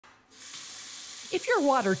If your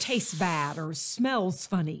water tastes bad or smells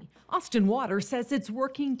funny, Austin Water says it's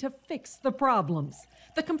working to fix the problems.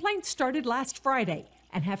 The complaints started last Friday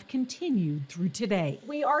and have continued through today.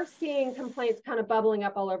 We are seeing complaints kind of bubbling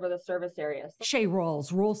up all over the service areas. Shay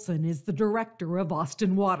Rawls-Rolson is the director of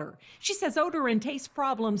Austin Water. She says odor and taste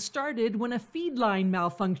problems started when a feed line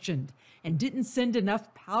malfunctioned and didn't send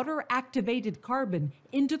enough powder-activated carbon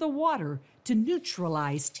into the water to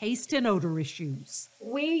neutralize taste and odor issues.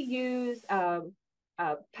 We use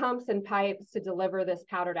pumps and pipes to deliver this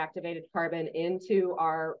powdered activated carbon into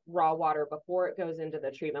our raw water before it goes into the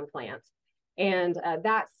treatment plant. And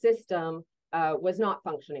that system was not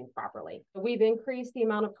functioning properly. We've increased the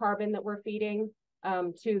amount of carbon that we're feeding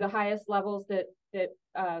to the highest levels that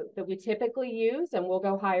we typically use, and we'll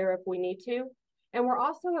go higher if we need to. And we're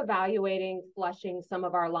also evaluating flushing some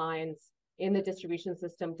of our lines in the distribution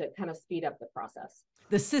system to kind of speed up the process.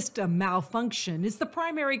 The system malfunction is the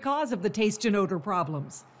primary cause of the taste and odor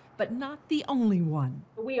problems, but not the only one.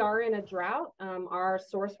 We are in a drought. Our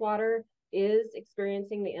source water is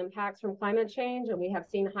experiencing the impacts from climate change, and we have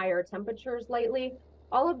seen higher temperatures lately.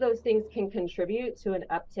 All of those things can contribute to an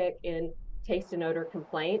uptick in taste and odor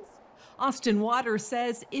complaints. Austin Water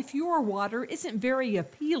says if your water isn't very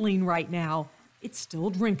appealing right now, it's still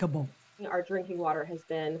drinkable. Our drinking water has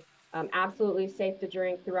been absolutely safe to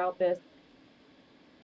drink throughout this.